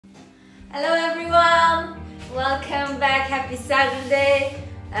Hello everyone, welcome back, happy Saturday.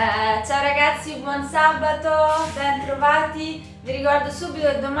 Ciao ragazzi, buon sabato, ben trovati. Vi ricordo subito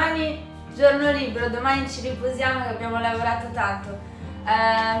che domani giorno libero, domani ci riposiamo che abbiamo lavorato tanto.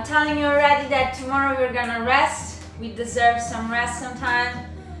 I'm telling you already that tomorrow we're gonna rest. We deserve some rest sometimes.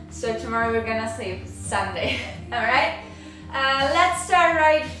 So tomorrow we're gonna sleep, Sunday, alright? Let's start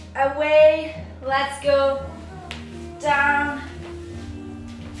right away. Let's go down.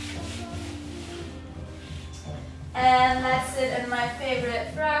 And let's sit in my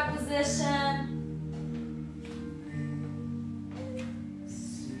favorite frog position.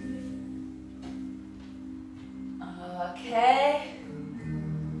 Okay.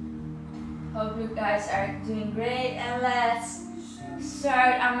 Hope you guys are doing great. And let's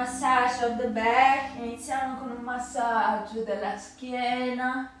start a massage of the back. Iniziamo con un massaggio della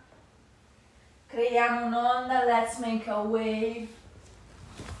schiena. Creiamo un'onda. Let's make a wave.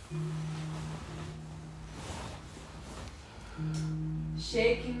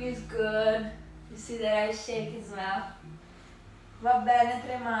 Shaking is good. You see that I shake as well. Va bene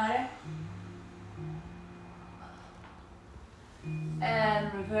tremare.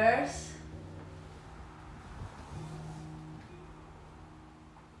 And reverse.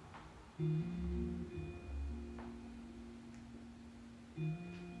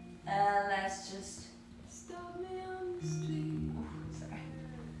 And let's just stop me on the street. Sorry.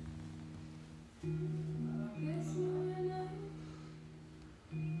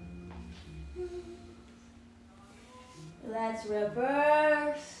 Let's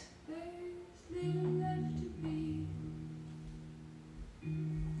reverse.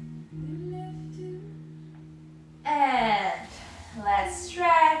 And let's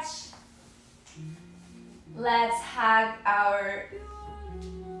stretch. Let's hug our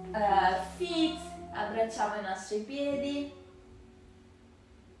feet. Abbracciamo i nostri piedi.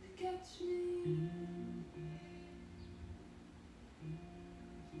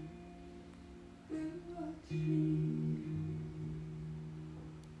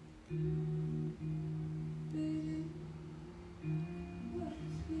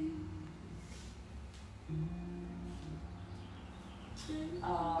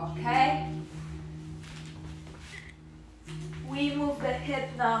 Okay. We move the hip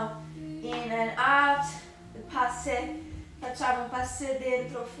now in and out. The passe, facciamo passe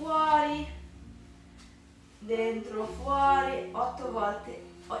dentro fuori, 8 volte,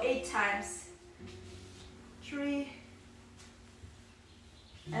 or 8 times. 3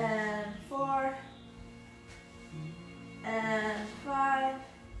 and 4 and 5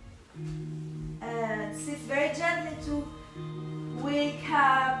 and 6. Very gently to wake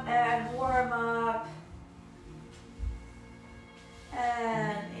up and warm up.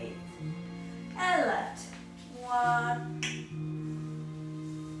 And 8. And left. 1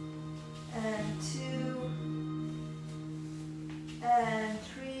 and 2 and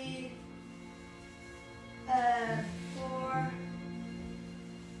 3 and 4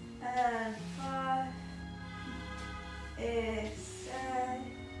 and 5 e 6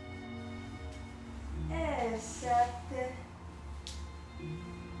 e 7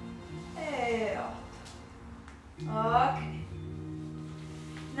 e 8. Okay.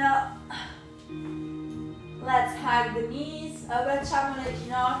 Now let's hug the knees. Abbracciamo le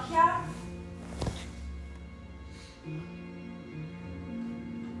ginocchia.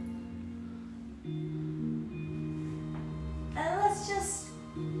 And let's just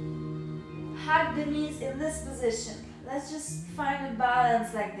hug the knees in this position. Let's just find a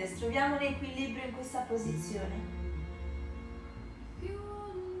balance like this. Troviamo un equilibrio in questa posizione.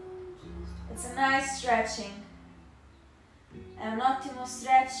 It's a nice stretching. È un ottimo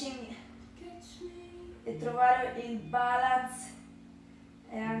stretching e trovare il balance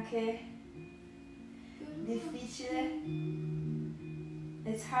è anche difficile.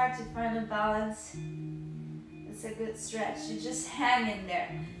 It's hard to find a balance. It's a good stretch. You just hang in there.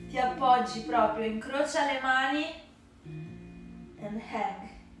 Ti appoggi proprio, incrocia le mani and hang.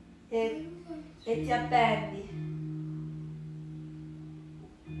 E ti appendi.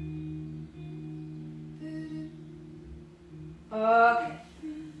 Ok.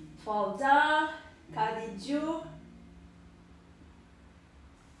 Fall down. Cadi giù.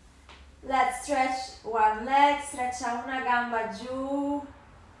 Let's stretch one leg. Streccia una gamba giù.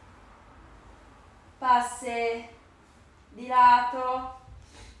 Passe di lato.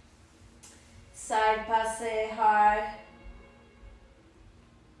 Side passe hard.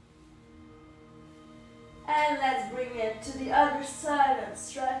 And let's bring it to the other side and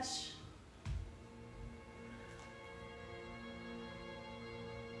stretch.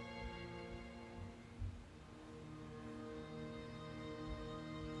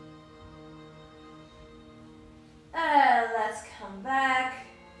 let's come back.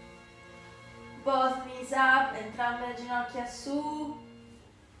 Both knees up, entrambe le ginocchia su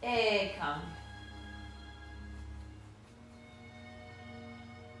e come.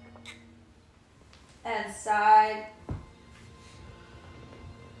 And side.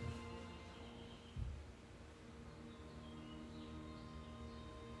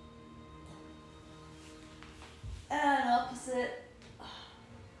 And opposite.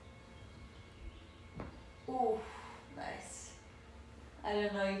 Ooh, nice. I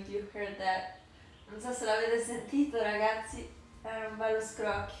don't know if you heard that. Non so se l'avete sentito, ragazzi, era un bello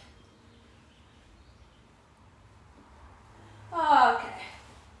scrocchio. Ok,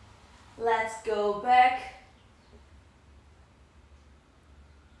 let's go back.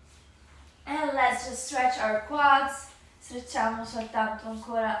 And let's just stretch our quads. Strecciamo soltanto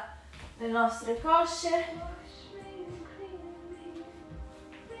ancora le nostre cosce.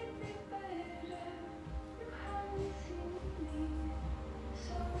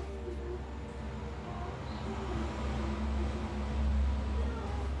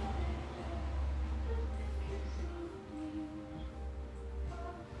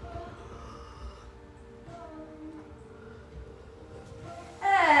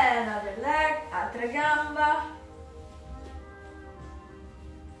 Altra gamba.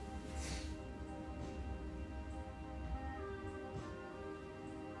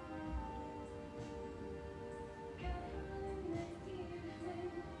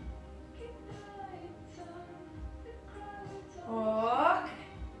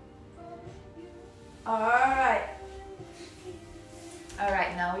 Okay.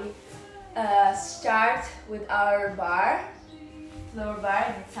 Alright, now we start with our bar. Floor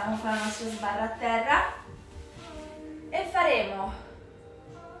bar, iniziamo con la nostra sbarra a terra e faremo,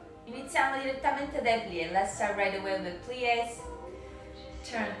 iniziamo direttamente dai plié. Let's start right away with pliés.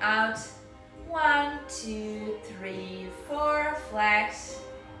 Turn out, 1, 2, 3, 4, flex,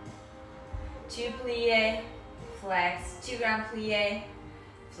 2 plié, flex, 2 grand plié,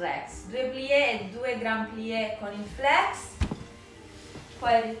 flex, 2 plié e 2 grand plié con il flex,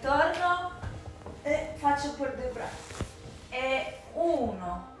 poi ritorno e faccio per 2 braccia. E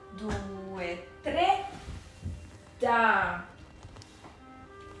 1, 2, 3, down,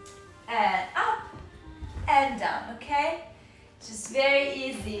 and up, and down, okay? Just very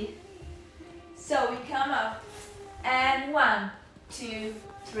easy. So we come up, and 1, 2,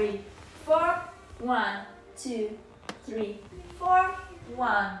 3, 4, 1, 2, 3, 4,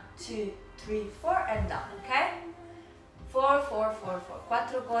 1, 2, 3, 4, and down, okay? 4, 4, 4, 4,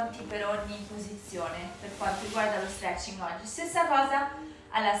 4 conti per ogni posizione per quanto riguarda lo stretching oggi. Stessa cosa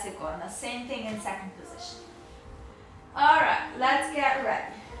alla seconda, same thing in second position. Alright, let's get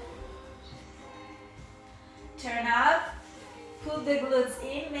ready. Turn out, put the glutes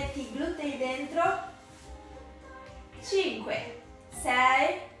in, metti i glutei dentro. 5,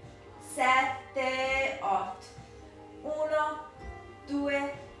 6, 7, 8. 1,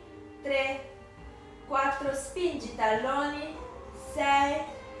 2, 3, 4, spingi i talloni, 6,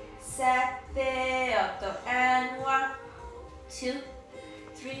 7, 8, and 1, 2,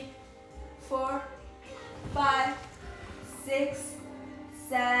 3, 4, 5, 6,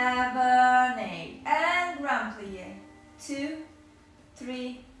 7, 8, and grand plié, 2,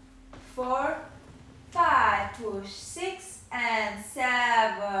 3, 4, 5, push, 6, and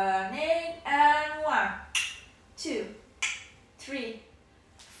 7, 8, and 1, 2, 3,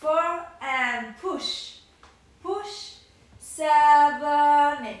 4, and push, push,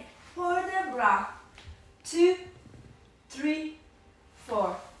 7, 8, for the bra, 2, 3,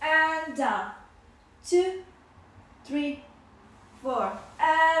 4, and down, 2, 3, 4,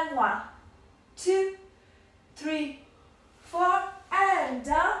 and 1, 2, 3, 4, and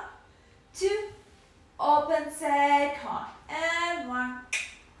down, 2, open second, and 1,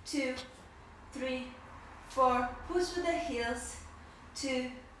 2, 3, 4, push with the heels,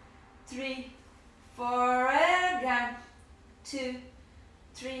 2, 3, 4, again, 2,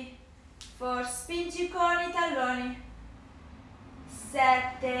 3, 4, spingi con i talloni,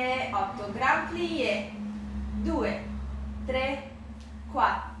 7, 8, grand plié, 2, 3,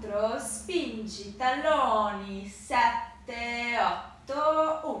 4, spingi, talloni, 7, 8,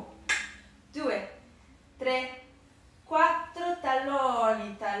 1, 2, 3, 4,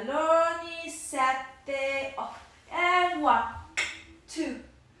 talloni, talloni, 7, 8, and 1, 2,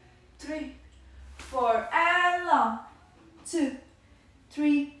 3, 4, and long, 2,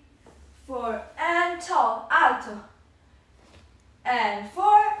 3, 4, and tall, alto, and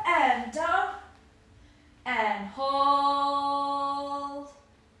 4, and down, and hold.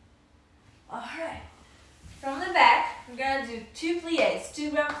 Alright, from the back, we're going to do 2 pliés, 2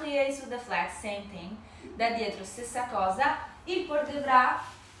 grand pliés with the flex, same thing. da dietro stessa cosa, il porte bras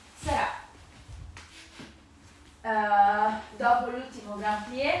sarà dopo l'ultimo grand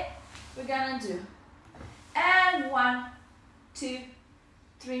plié, we're gonna do and 1, 2,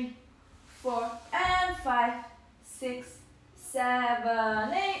 3, 4 and 5, 6,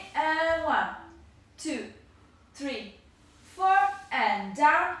 7, 8 and 1, 2, 3, 4 and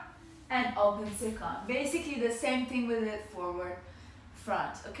down and open second. Basically the same thing with it forward,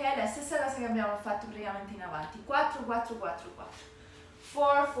 front, ok? La stessa cosa che abbiamo fatto praticamente in avanti. 4, 4, 4, 4.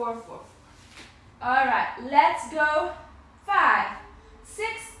 4, 4, 4, 4. Alright, let's go. 5,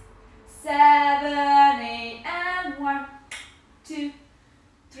 6, 7, 8 and 1, 2,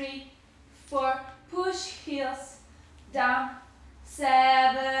 3, 4. Push heels down.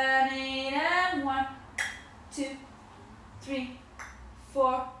 7, 8 and 1, 2, 3,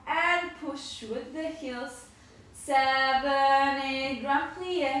 4 and push with the heels. 7, 8, grand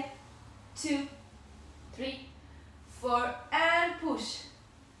plié. 2, 3, 4 and push.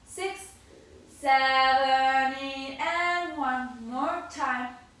 6, 7, 8 and 1 more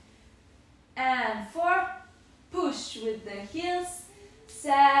time. And 4, push with the heels.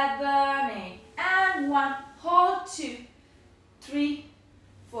 7, 8 and 1. Hold 2, 3,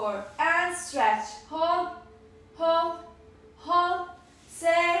 4 and stretch. Hold, hold, hold.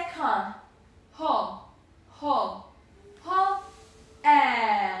 Second, hold, hold, hold,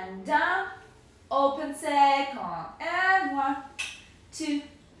 and down, open second, and 1, 2,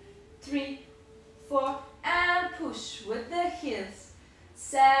 3, 4, and push with the heels,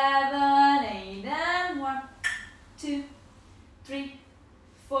 7, 8, and 1, 2, 3,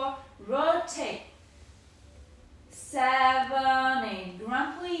 4, rotate, 7, 8,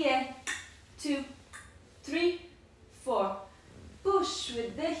 grand plié, 2, 3, 4, push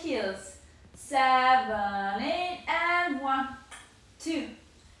with the heels, 7, 8, and 1, 2,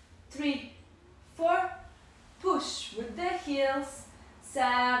 3, 4, push with the heels,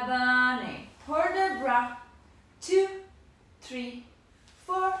 7, 8, pour the bras, 2, 3,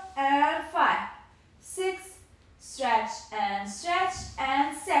 4, and 5, 6, stretch, and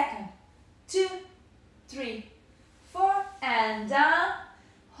second, 2, 3, 4, and down,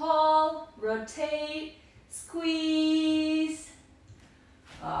 hold, rotate, squeeze.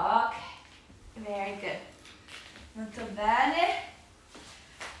 Ok, very good. Molto bene.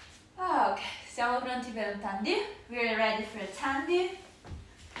 Ok, siamo pronti per un tendu. We're ready for a tendu.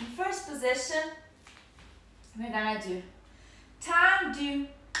 In first position, we're gonna do tendu,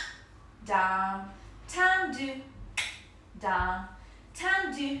 down, tendu, down,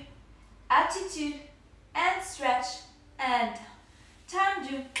 tendu, attitude, and stretch, and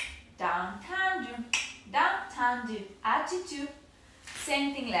tendu, down, tendu, down, tendu, attitude.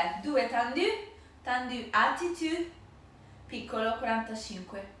 Same thing left, 2 tendu, tendu, attitude, piccolo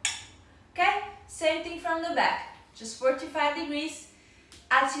 45, ok? Same thing from the back, just 45 degrees,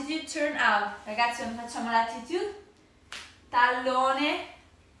 attitude, turn out. Ragazzi, quando facciamo l'attitude, tallone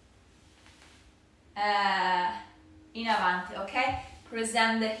in avanti, ok?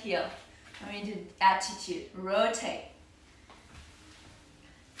 Present the heel. When we do attitude, rotate.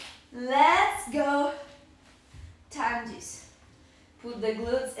 Let's go, tendus. Put the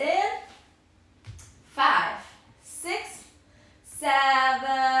glutes in. 5, 6, 7,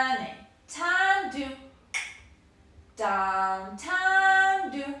 8. Tendu. Down,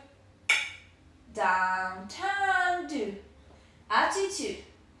 tendu. Down, tendu. Attitude.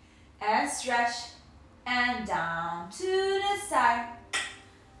 And stretch. And down to the side.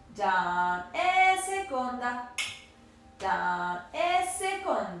 Down e seconda. Down e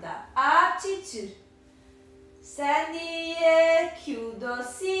seconda. Attitude. Stendi e chiudo,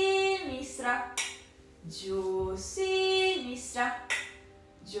 sinistra, giù, sinistra,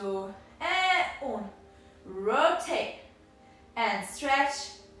 giù, e 1, rotate, and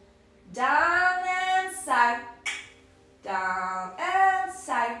stretch, down and side, down and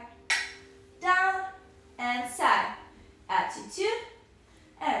side, down and side, attitude,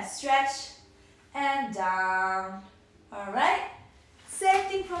 and stretch, and down, alright? Same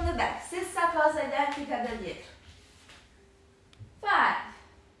thing from the back, stessa cosa identica da dietro. 5,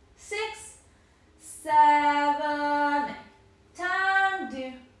 6, 7,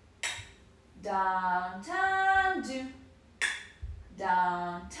 tendu, down, tendu,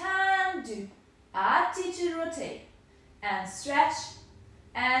 down, tendu, attitude, rotate, and stretch,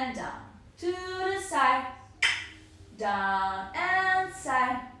 and down, to the side, down and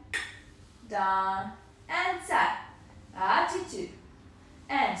side, down and side, attitude,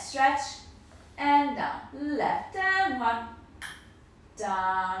 and stretch, and down, left and 1,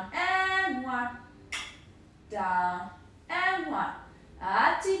 down and 1, down and 1,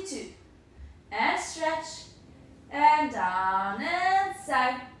 attitude, and stretch, and down and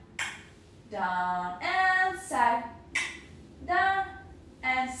side, down and side, down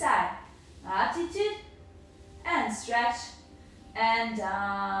and side. Attitude and stretch and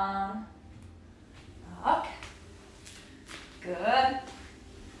down. Okay. Good.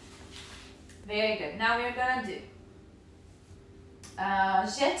 Very good. Now we're gonna do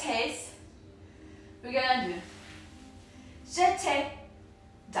jetés. We're gonna do jeté,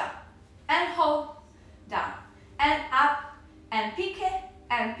 down, and hold, down, and up, and pique,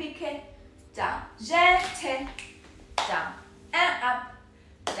 down. Jeté, down, and up,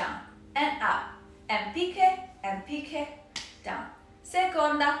 and pique, down.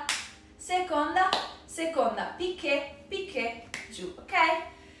 Seconda, seconda, seconda, pique, giù, ok?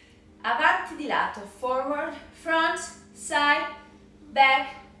 Avanti di lato, forward, front, side,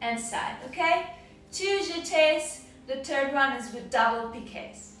 back, and side, okay? 2 jetés, the third one is with double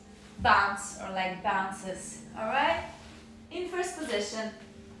piqués. Bounce, or like bounces, alright? In first position.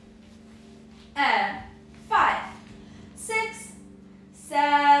 And 5, 6,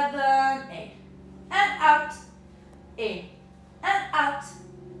 7, 8. And out, in, and out,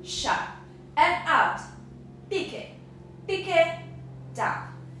 sharp, and out, pique, down,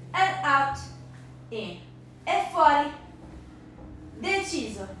 and out, in, e fuori,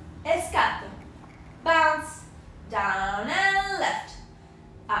 deciso, e scatto, bounce, down and left,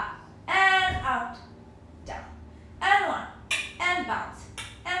 up, and out, down, and one, and bounce,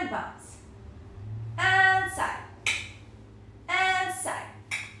 and bounce, and side, and side,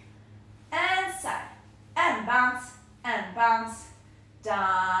 and side, and bounce,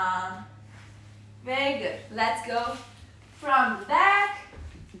 down. Very good. Let's go from the back.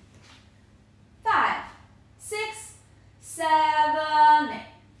 5, 6, 7, 8.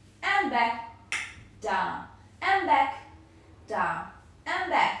 And back, down, and back, down, and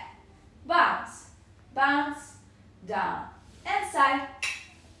back. Bounce, bounce, down, and side,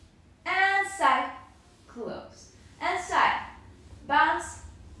 close, and side, bounce,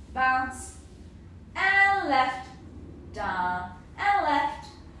 bounce, and left, down, and left,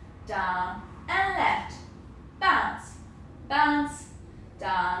 down, and left, bounce, bounce,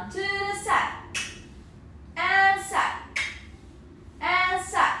 down to the side, and side, and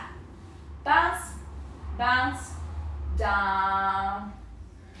side, bounce, bounce, down.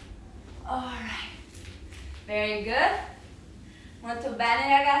 Alright, very good. Molto bene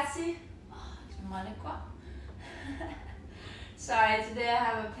ragazzi. Oh, c'è male qua. Sorry, today I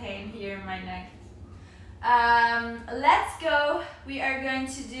have a pain here in my neck. Let's go. We are going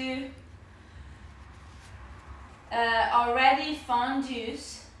to do already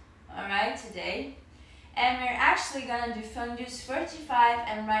fondues, alright, today. And we're actually gonna do fondues 45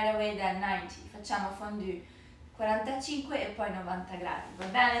 and right away then 90. Facciamo fondue 45 e poi 90 gradi, va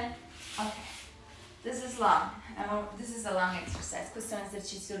bene? Ok. This is long. This is a long exercise. Questo è un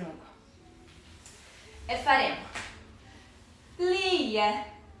esercizio lungo. E faremo plie,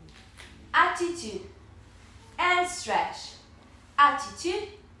 attitude, and stretch.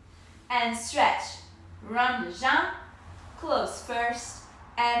 Attitude and stretch. Run the jump, close first,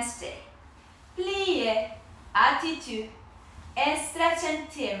 and stay. Plie, attitude, e stretch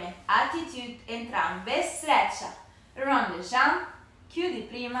insieme. Attitude, entrambe, streccia. Run the jump, chiudi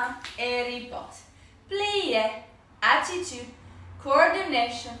prima e riposa. Plie, attitude,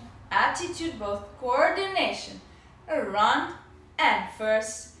 coordination. Attitude, both coordination. Run, and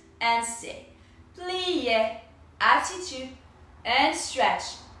first, and stay. Plie, attitude, and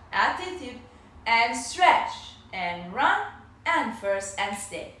stretch. Attitude, and stretch. And run, and first, and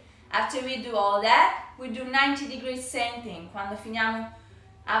stay. After we do all that, we do 90 degrees, same thing. Quando finiamo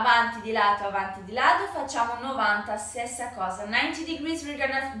avanti di lato, facciamo 90, stessa cosa. 90 degrees we're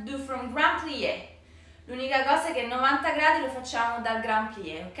gonna do from grand plié. L'unica cosa è che 90 gradi lo facciamo dal grand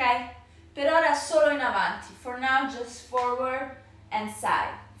plié, ok? Per ora solo in avanti. For now, just forward and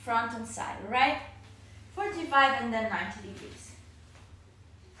side. Front and side, alright? 45 and then 90 degrees.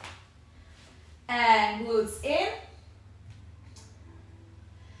 And glutes in.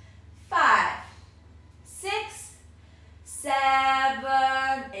 5, 6,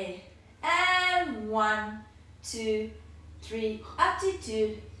 7, 8. And 1, 2, 3.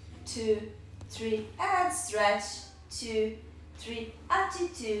 Attitude. 2, 3. And stretch. 2, 3.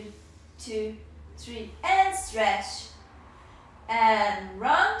 Attitude. 2, 3. And stretch. And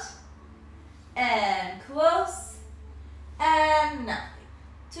round. And close. And nothing.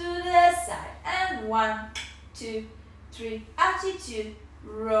 To the side. And 1, 2, 3. Attitude.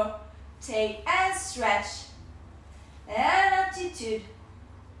 Rotate and stretch. And attitude.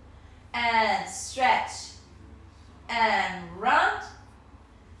 And stretch. And round.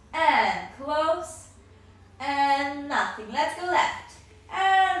 And close.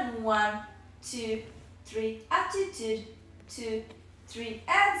 attitude, 2, 3,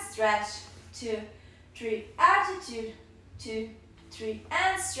 and stretch, 2, 3, attitude, 2, 3,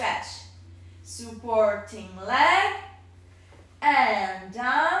 and stretch. Supporting leg, and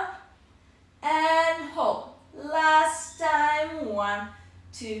down, and hold. Last time, 1,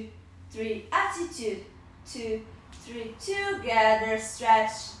 2, 3, attitude, 2, 3, together,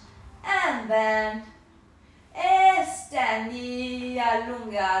 stretch, and bend. Estendi,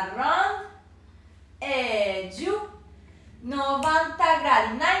 allunga, round, e giù, 90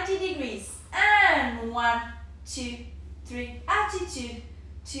 gradi, 90 degrees, and 1, 2, 3, attitude,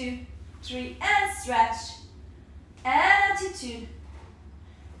 2, 3, and stretch, and attitude,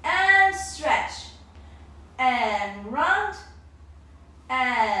 and stretch, and round,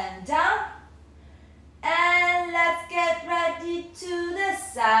 and down, and let's get ready to the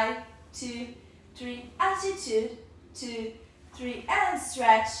side, 2, 3, attitude, 2, 3, and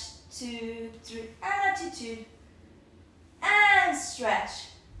stretch, 2, 3, and attitude, and stretch,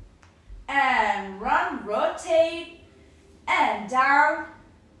 and run, rotate, and down,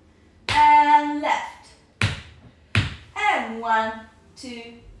 and left, and 1,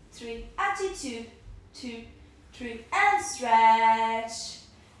 2, 3, attitude, 2, 3, and stretch,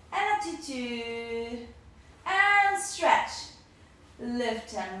 and attitude, and stretch,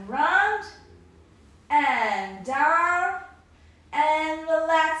 lift and round, and down, and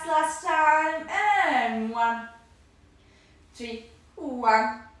relax last time, and 1, 3,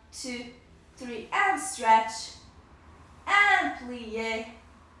 1, 2, 3, and stretch, and plie,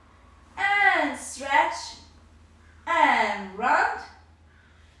 and stretch, and round,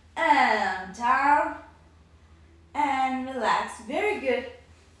 and down, and relax. Very good.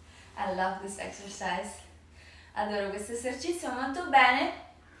 I love this exercise. Adoro questo esercizio molto bene.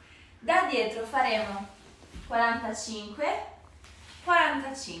 Da dietro faremo 45,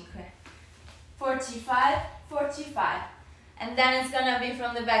 45, 45, 45. And then it's gonna be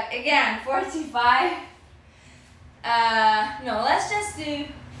from the back again, 45. No, let's just do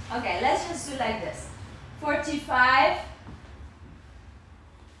like this. 45,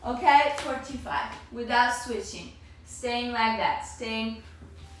 okay, 45, without switching. Staying like that, staying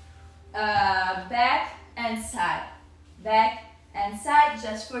back and side,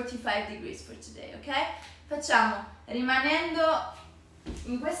 just 45 degrees for today, ok? Facciamo, rimanendo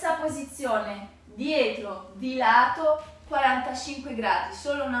in questa posizione, dietro, di lato, 45 gradi,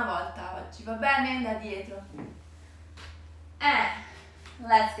 solo una volta oggi, va bene? Da dietro. And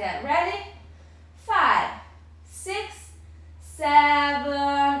let's get ready. 5, 6,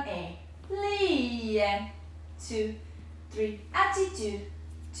 7, 8. Plie. 2, 3, attitude.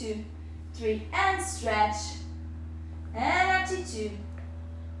 2, 3, and stretch. And attitude.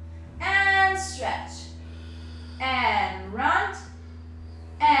 And stretch. And round.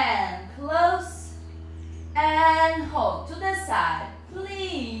 And close. And hold to the side.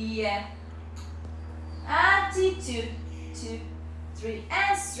 Plie. Attitude. 2, 3,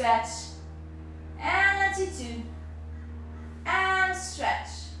 and stretch. And attitude. And stretch.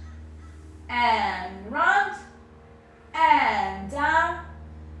 And round. And down.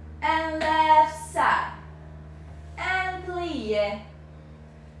 And left side. And plie.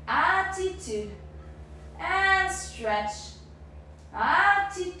 Attitude. And stretch.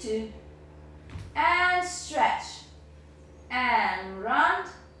 Attitude. And stretch. And round.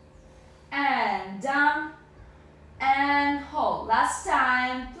 And down. And hold. Last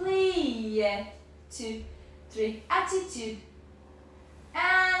time. Plie. 2, 3. Attitude.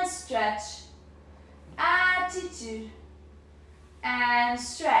 And stretch. Attitude. And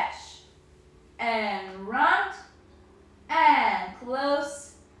stretch. And round. And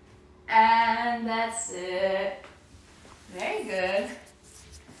close. And that's it. Very good.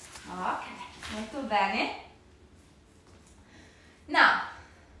 Ok, molto bene. Now,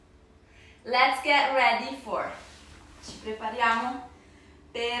 let's get ready for. Ci prepariamo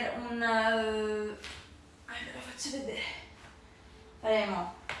per un. Ve lo faccio vedere.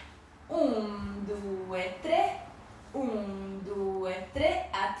 Faremo 1, 2, 3. 1, 2, 3.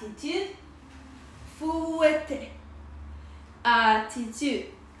 Attitude. Fouette.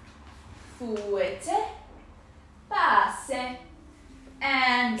 Attitude. Fouette. Passe.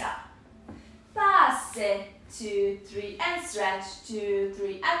 And up. Passe. 2, 3, and stretch. 2,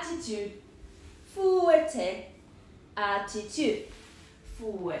 3, attitude. Fouette. Attitude.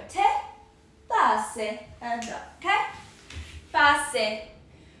 Fouette. Passe. And up. Okay? Passe.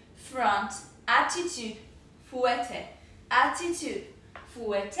 Front. Attitude. Fouette. Attitude.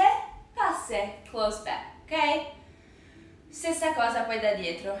 Fouette. Passe. Close back. Ok? Stessa cosa poi da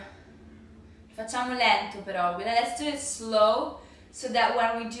dietro. Facciamo lento però. Let's do it slow. so that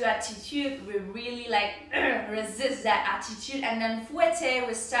when we do attitude, we really like resist that attitude. And then fouette,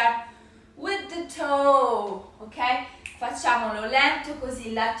 we start with the toe, ok? Facciamolo lento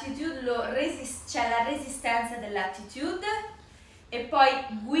così l'attitude c'è la resistenza dell'attitude e poi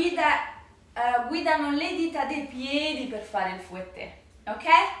guidano le dita dei piedi per fare il fouette, ok?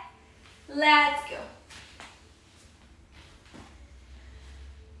 Let's go.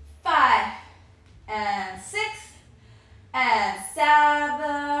 5 and 6 and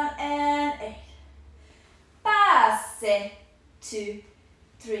 7 and 8. Passe, 2,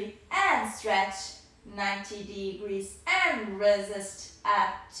 3 and stretch 90 degrees and resist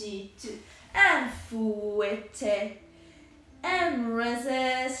attitude and fouette and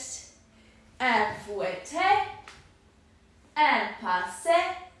resist and fouette and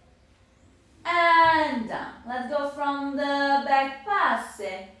passe and down. Let's go from the back.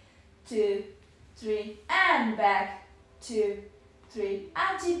 Passe, 2, 3 and back, 2, 3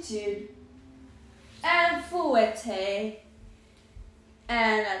 attitude and fouette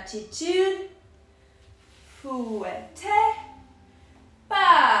and attitude, fouette,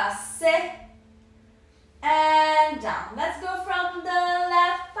 passe and down. Let's go from the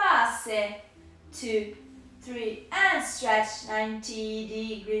left. Passe, 2, 3 and stretch 90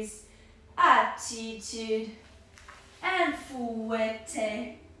 degrees, attitude and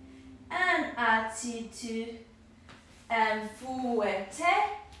fouette and attitude and fouette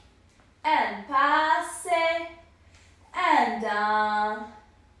and passe and down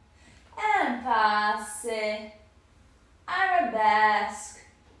and passe, arabesque,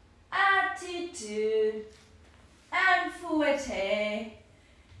 attitude and fouette,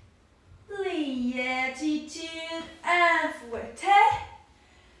 plie, attitude and fouette,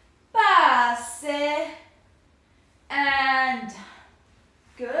 passe and down.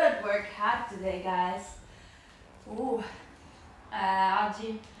 Good workout today, guys.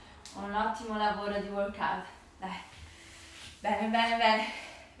 Oggi un ottimo lavoro di workout. Dai. Bene, bene, bene.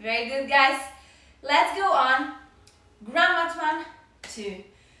 Very good, guys. Let's go on. Grand battement 2.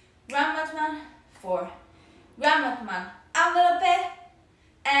 Grand battement 4. Grand battement enveloppé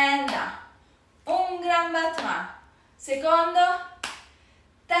and down. Un grand battement. Secondo.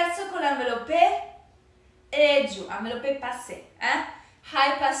 Terzo con l'enveloppé e giù. Enveloppé passé.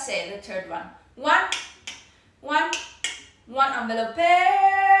 High passé, the third one. 1, 1, 1 enveloppé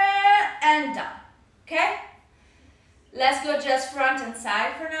and down. Okay? Let's go just front and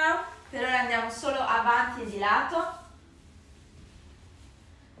side for now. Per ora andiamo solo avanti e di lato.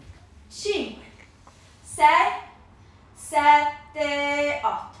 5, 6, 7,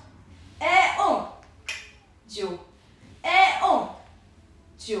 8. E 1. Giù. E 1.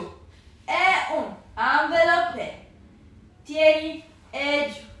 Giù. E 1. Enveloppé. Tieni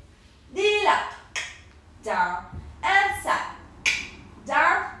e giù. Di lato. Down and side.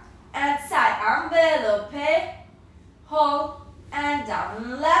 Down and side. Enveloppé. Hold and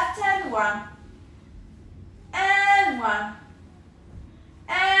down. Left and 1. And 1.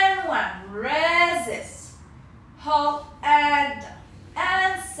 And 1. Resist. Hold and down.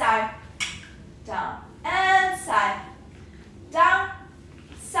 And side. Down and side. Down.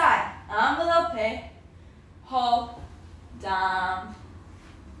 Side. Envelope. Hold. Down.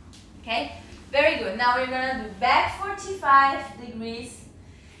 Okay? Very good. Now we're going to do back 45 degrees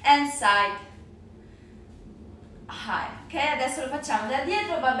and side high. Ok? Adesso lo facciamo da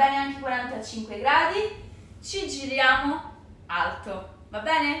dietro, va bene anche 45 gradi. Ci giriamo alto. Va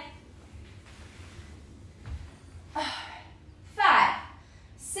bene? 5,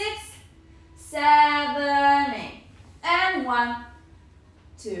 6, 7, 8. And 1,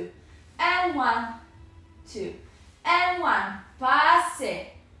 2. And 1, 2. And 1.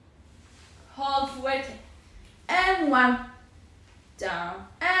 Passe. Hold fouette. And 1. Down.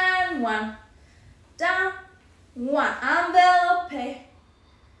 And 1. Down. 1. Envelope.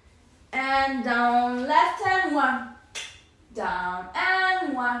 And down. Left and 1. Down.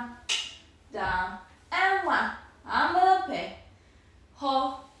 And 1. Down. And 1. Envelope.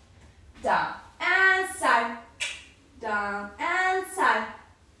 Hold. Down. And side. Down. And side.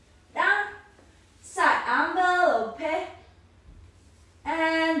 Down. Side. Envelope.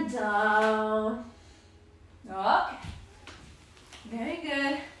 And down. Okay. Very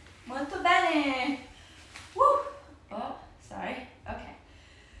good. Molto bene. Woo. Oh, sorry. Okay.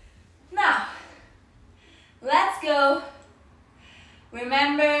 Now, let's go.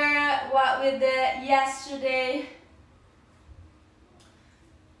 Remember what we did yesterday?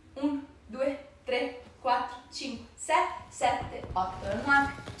 1, 2, 3, 4, 5, 6, 7, 8.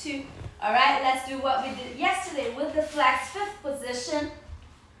 1, 2. Alright, let's do what we did yesterday with the flex 5th position.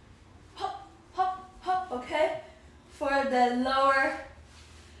 Hop, hop, hop, okay? For the lower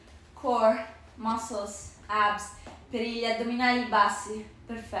core muscles, abs, per gli addominali bassi.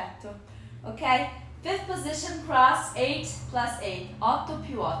 Perfetto. Ok? Fifth position cross, 8 plus 8. 8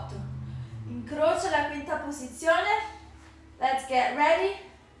 più 8. Incrocia la quinta posizione. Let's get ready.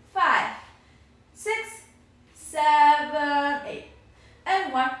 5, 6, 7, 8.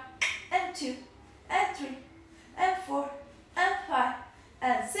 And 1, and 2, and 3, and 4, and 5,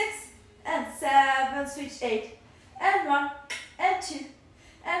 and 6, and 7. Switch 8. And 1, and 2,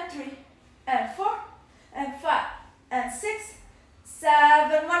 and 3, and 4, and 5, and 6,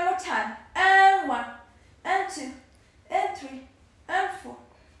 7. One more time. And 1, and 2, and 3, and 4,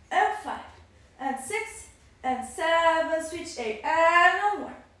 and 5, and 6, and 7. Switch 8. And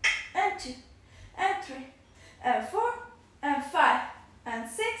 1, and 2, and 3, and 4, and 5, and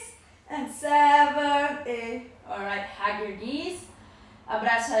 6, and 7, 8. Alright, hug your knees.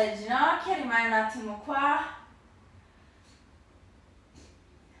 Abbraccia le ginocchia, rimani un attimo qua.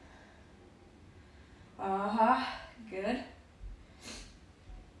 Good.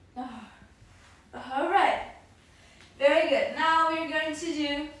 Alright. Very good. Now we're going to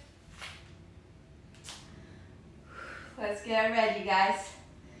do, let's get ready, guys.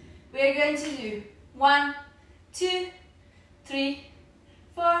 We're going to do 1, 2, 3,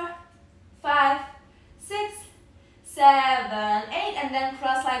 4, 5, 6, 7, 8, and then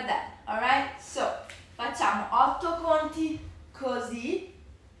cross like that. Alright? So, facciamo 8 conti così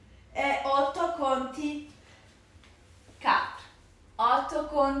e 8 conti 4. 8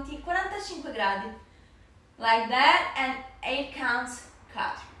 conti 45 gradi. Like that, and 8 counts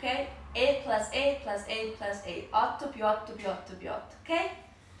 4. Ok? 8 plus 8 plus 8 plus 8. 8 più 8 più 8 più 8. Ok?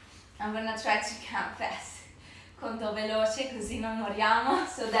 I'm gonna try to count fast. Conto veloce così non moriamo,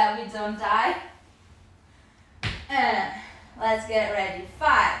 so that we don't die. And let's get ready.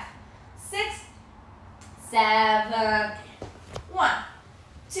 5, 6, 7, 1,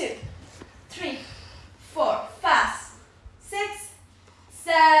 2, 3, 4, fast. 6,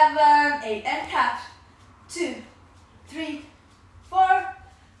 7, 8, and cut. 2, 3, 4,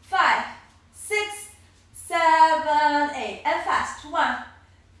 5, 6, 7, 8, and fast. 1,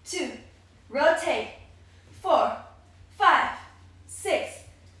 2, rotate. 4, 5, 6,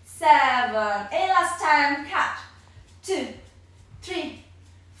 7, 8. Last time, cut. 2, 3,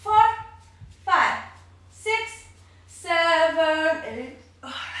 4, 5, 6, 7, 8. All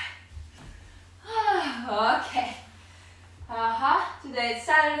right. Okay. Today is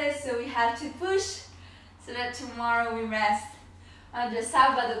Saturday, so we have to push so that tomorrow we rest. Oggi è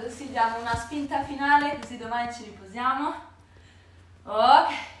sabato, così diamo una spinta finale, così domani ci riposiamo.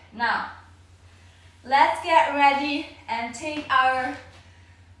 Ok, now let's get ready and take our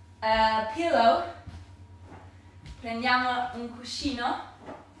pillow. Prendiamo un cuscino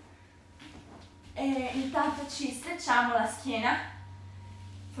e intanto ci strecciamo la schiena.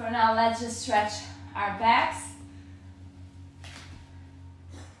 For now, let's just stretch our backs.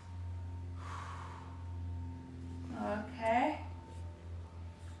 Okay.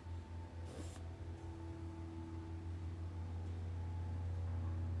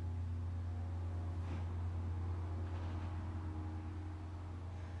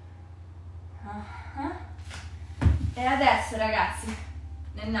 E adesso, ragazzi,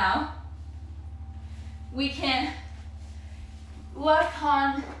 and now we can work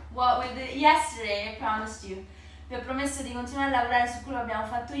on what we did yesterday. I promised you. Vi ho promesso di continuare a lavorare su quello che abbiamo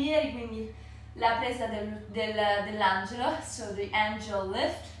fatto ieri, quindi la presa dell'angelo, so the angel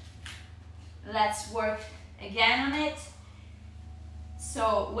lift. Let's work again on it.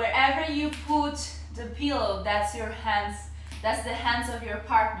 So wherever you put the pillow, that's your hands, that's the hands of your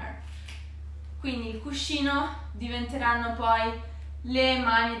partner. Quindi il cuscino diventeranno poi le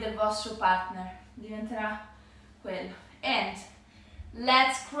mani del vostro partner, diventerà quello. And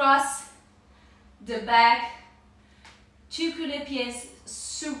let's cross the back, 2 coups de pied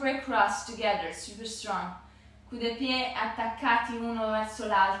super cross together, super strong. Coups de pied attaccati uno verso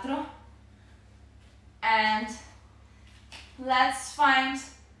l'altro. And let's find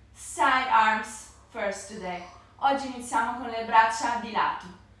side arms first today. Oggi iniziamo con le braccia di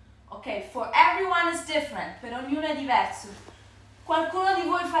lato. Ok, for everyone is different, per ognuno è diverso. Qualcuno di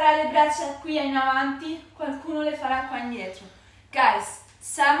voi farà le braccia qui in avanti, qualcuno le farà qua indietro. Guys,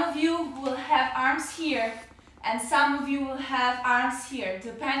 some of you will have arms here, and some of you will have arms here,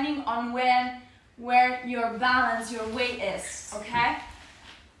 depending on where your balance, your weight is, ok?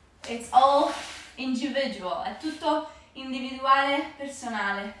 It's all individual, è tutto individuale,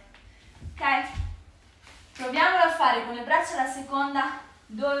 personale. Ok? Proviamolo a fare con le braccia alla seconda,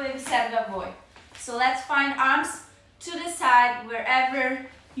 dove vi serve a voi. So let's find arms to the side, wherever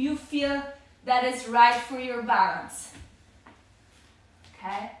you feel that is right for your balance.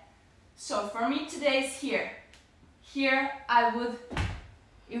 okay? So for me today is here. Here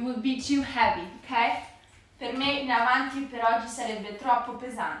it would be too heavy, ok? Per me in avanti per oggi sarebbe troppo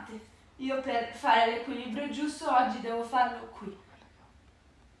pesante. Io per fare l'equilibrio giusto oggi devo farlo qui.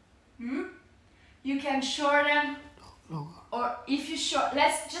 You can shorten, or if you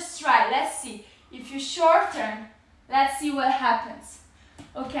let's just try, let's see. If you shorten, let's see what happens.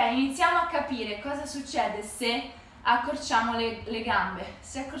 Ok, iniziamo a capire cosa succede se accorciamo le gambe.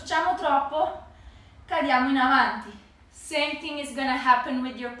 Se accorciamo troppo, cadiamo in avanti. Same thing is gonna happen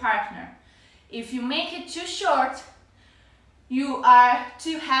with your partner. If you make it too short, you are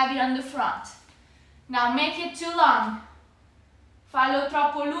too heavy on the front. Now make it too long. Fallo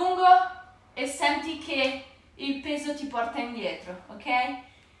troppo lungo e senti che il peso ti porta indietro, ok?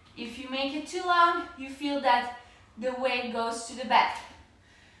 If you make it too long, you feel that the weight goes to the back.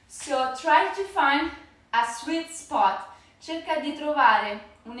 So try to find a sweet spot. Cerca di trovare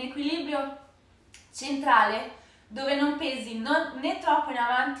un equilibrio centrale dove non pesi né troppo in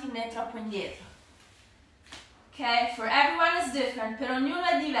avanti né troppo indietro. Ok? For everyone is different, per ognuno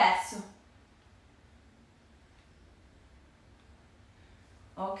è diverso.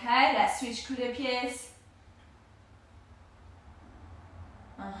 Ok, let's switch to the pies.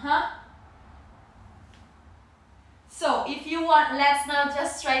 So if you want, let's now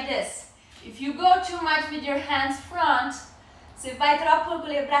just try this. If you go too much with your hands front, se vai troppo con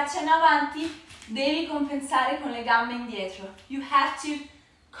le braccia in avanti, devi compensare con le gambe indietro. You have to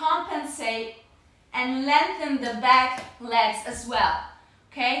compensate and lengthen the back legs as well.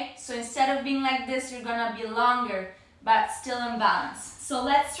 Okay? So instead of being like this, you're gonna be longer, but still in balance. So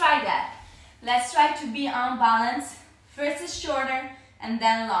let's try that. Let's try to be on balance. First is shorter, and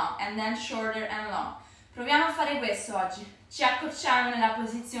then long, and then shorter and long. Proviamo a fare questo oggi. Ci accorciamo nella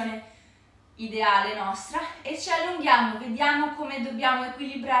posizione ideale nostra e ci allunghiamo. Vediamo come dobbiamo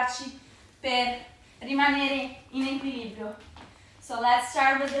equilibrarci per rimanere in equilibrio. So let's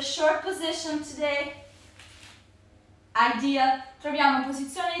start with the short position today. Ideal. Troviamo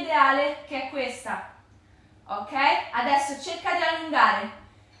posizione ideale che è questa. Ok? Adesso cerca di allungare,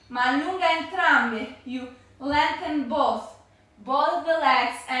 ma allunga entrambe. You lengthen both the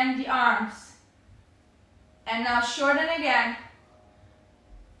legs and the arms. And now shorten again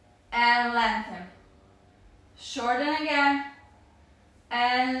and lengthen. Shorten again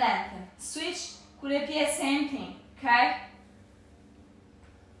and lengthen. Switch con le piedi, same thing, okay?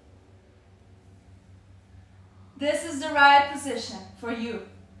 This is the right position for you.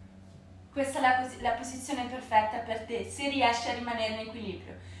 Questa è la posizione perfetta per te, se riesci a rimanere in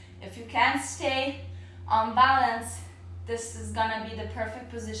equilibrio. If you can't stay on balance, this is gonna be the perfect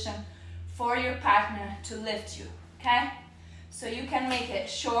position for your partner to lift you, okay? So you can make it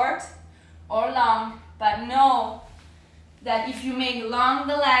short or long, but know that if you make long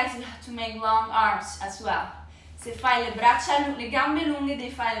the legs, you have to make long arms as well. Se fai le gambe lunghe,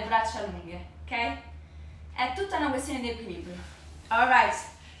 devi fare le braccia lunghe, ok? È tutta una questione di equilibrio. Alright,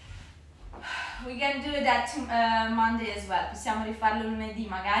 we can do that Monday as well, possiamo rifarlo lunedì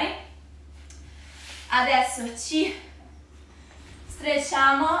magari. Adesso ci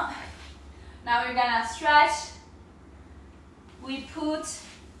strecciamo. Now we're gonna stretch. We put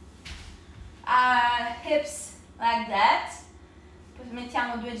our hips like that. Poi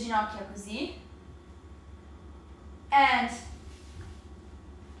mettiamo due ginocchia così. And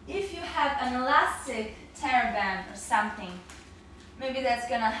if you have an elastic band or something, maybe that's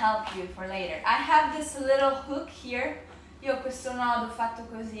gonna help you for later. I have this little hook here. Io ho questo nodo fatto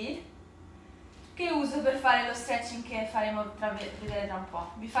così, che uso per fare lo stretching che faremo vedere tra un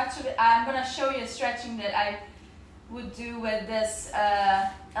po'. I'm gonna show you a stretching that I would do with this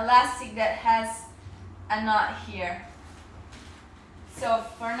elastic that has a knot here. So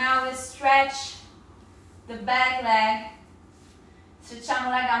for now we stretch the back leg, stretchiamo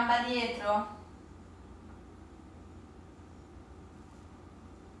la gamba dietro,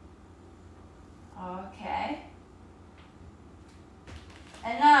 ok,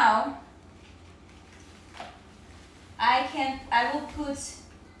 and now I will put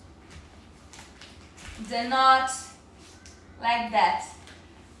the knot like that,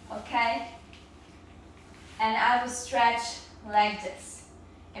 okay, and I will stretch like this,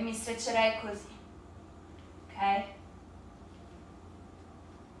 e mi stretcherei così, ok?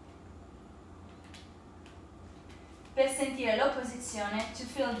 Per sentire l'opposizione, to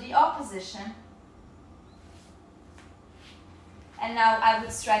feel the opposition. And now I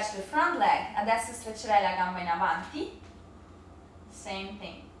would stretch the front leg. Adesso stretcherei la gamba in avanti. Same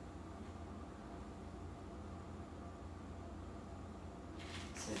thing.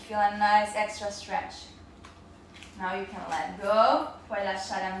 So feel a nice extra stretch. Now you can let go, puoi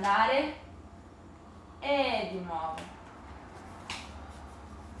lasciare andare e di nuovo.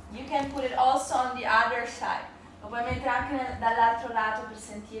 You can put it also on the other side. Lo puoi mettere anche dall'altro lato per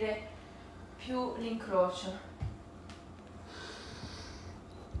sentire più l'incrocio.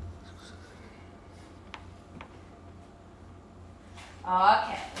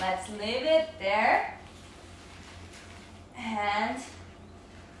 Okay, let's leave it there. And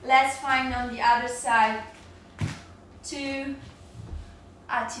let's find on the other side two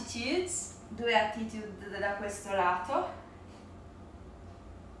attitudes, due attitude da questo lato.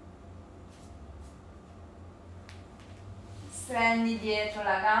 Stendi dietro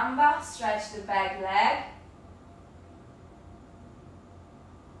la gamba, stretch the back leg.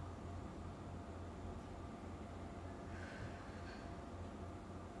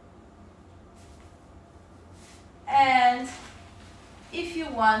 And if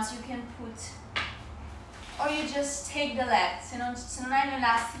you want, you can put, or you just take the leg. Se non hai un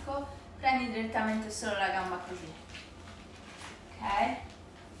elastico, prendi direttamente solo la gamba così. Ok?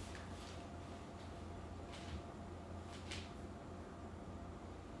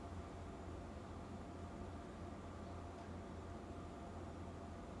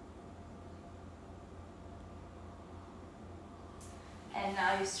 And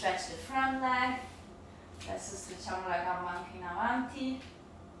now you stretch the front leg. Adesso strecciamo la gamba anche in avanti.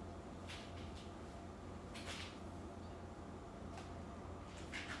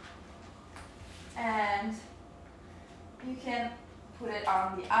 And you can put it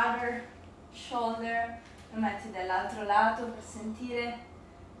on the other shoulder. Lo metti dall'altro lato per sentire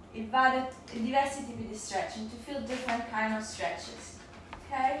i diversi tipi di stretching, to feel different kind of stretches.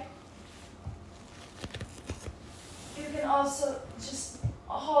 Okay? You can also just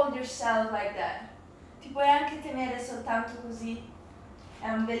hold yourself like that. Ti puoi anche tenere soltanto così. È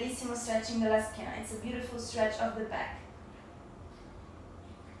un bellissimo stretching della schiena. It's a beautiful stretch of the back.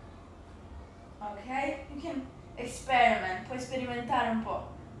 Ok? You can experiment. Puoi sperimentare un po'.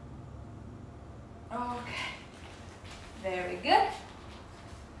 Ok. Very good.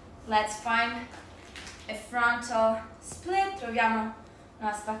 Let's find a frontal split. Troviamo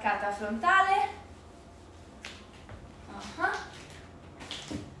una spaccata frontale.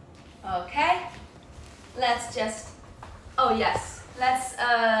 Okay, let's just, oh yes, let's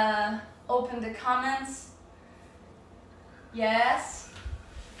open the comments. Yes.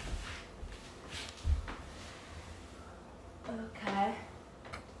 Okay.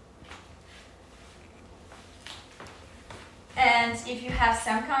 And if you have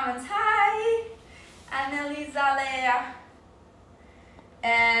some comments, hi, Annalisa, Lea,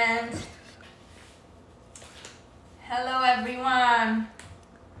 and hello everyone.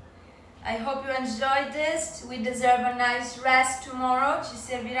 I hope you enjoyed this. We deserve a nice rest tomorrow. Ci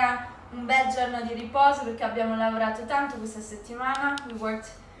servirà un bel giorno di riposo perché abbiamo lavorato tanto questa settimana. We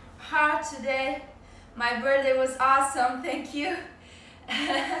worked hard today. My birthday was awesome, thank you.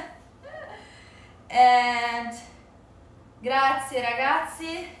 And grazie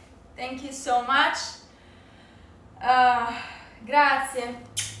ragazzi. Thank you so much. Grazie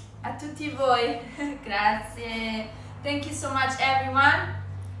a tutti voi. Grazie. Thank you so much everyone.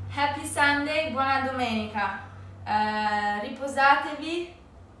 Happy Sunday, buona domenica, riposatevi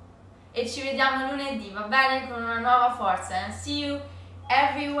e ci vediamo lunedì, va bene? Con una nuova forza. And see you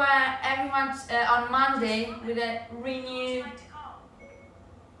everyone on Monday with a renewed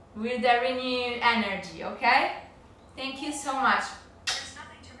energy, okay? Thank you so much.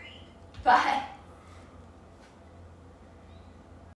 Bye.